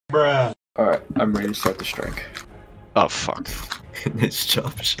Bruh. Alright, I'm ready to start the strike. Oh, fuck. Nice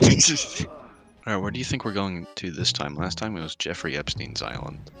job. Alright, where do you think we're going to this time? Last time it was Jeffrey Epstein's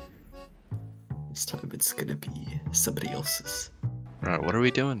island. This time it's gonna be somebody else's. Alright, what are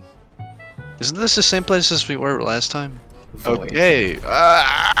we doing? Isn't this the same place as we were last time? Void. Okay.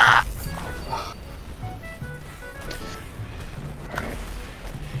 Ah! Alright.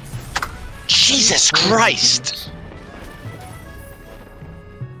 Jesus Christ!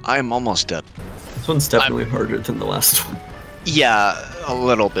 I am almost dead. This one's definitely harder than the last one. Yeah, a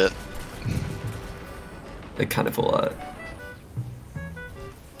little bit. Like, kind of a lot.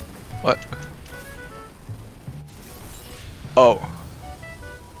 What? Oh.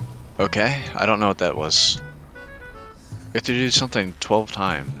 Okay, I don't know what that was. You have to do something 12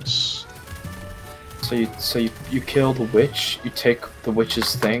 times. So you kill the witch, you take the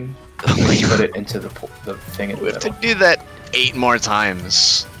witch's thing, and you put it into the thing in the We have to middle. do that 8 more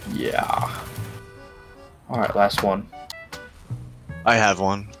times. Yeah. Alright, last one. I have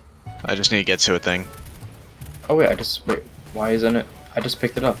one. I just need to get to a thing. Oh wait, wait, why isn't it? I just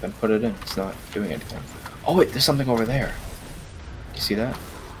picked it up and put it in. It's not doing anything. Oh wait, there's something over there. You see that?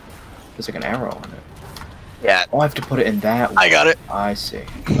 There's like an arrow on it. Yeah. Oh, I have to put it in that one. I got it. I see.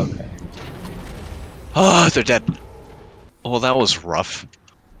 Okay. Oh, they're dead. Well, that was rough.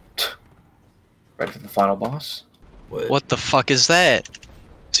 Ready for the final boss? What the fuck is that?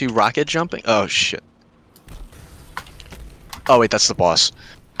 Is he rocket jumping? Oh, shit. Oh, wait, that's the boss.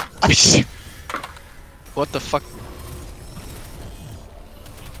 What the fuck?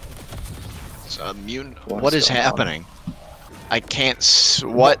 It's immune. What is happening? I can't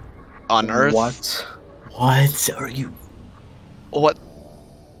what on earth? What? What are you? What?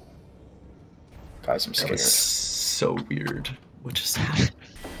 Guys, I'm That scared. was so weird. What just happened?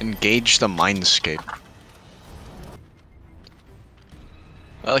 Engage the mindscape.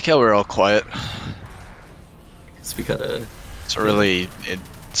 I like how we're all quiet. Cause we gotta. It's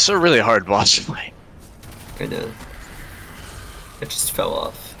a really hard boss fight. I know. It just fell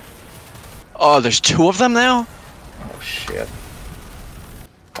off. Oh, there's 2 of them now? Oh shit.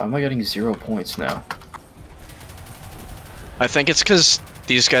 Why am I getting 0 points now? I think it's because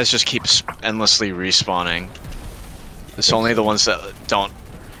these guys just keep endlessly respawning. It's only the ones that don't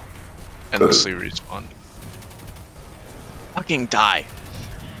endlessly respawn. Fucking die.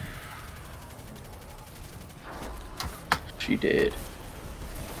 She did.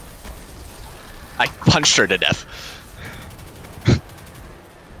 I punched her to death.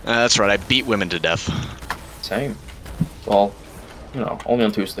 That's right, I beat women to death. Same. Well, you know, only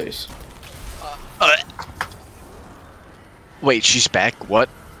on Tuesdays. Wait, she's back? What?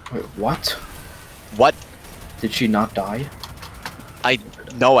 Wait, what? What? Did she not die?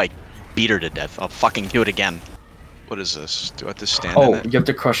 No, I beat her to death. I'll fucking do it again. What is this? Do I have to stand Oh, in it? you have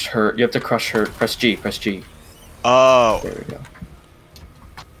to crush her. You have to crush her. Press G. Press G. Oh. There we go.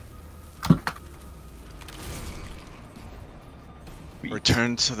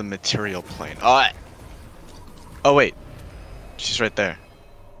 Return to the material plane. Oh wait. She's right there.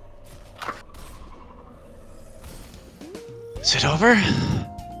 Is it over?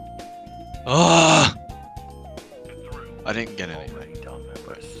 Oh! I didn't get anything.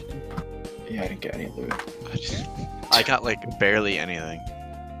 But Yeah, I didn't get any loot. I got like barely anything.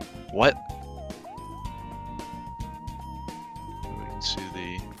 What? We can see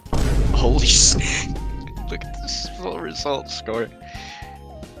the... Holy shit. Look at this full result score.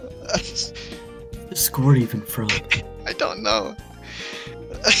 The score even from. I don't know.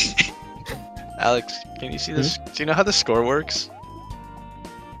 Alex, can you see this? Do you know how the score works?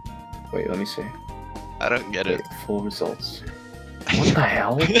 Wait, let me see. I don't get Wait, it. full results. What the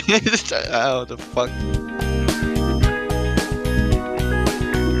hell? Oh, the fuck?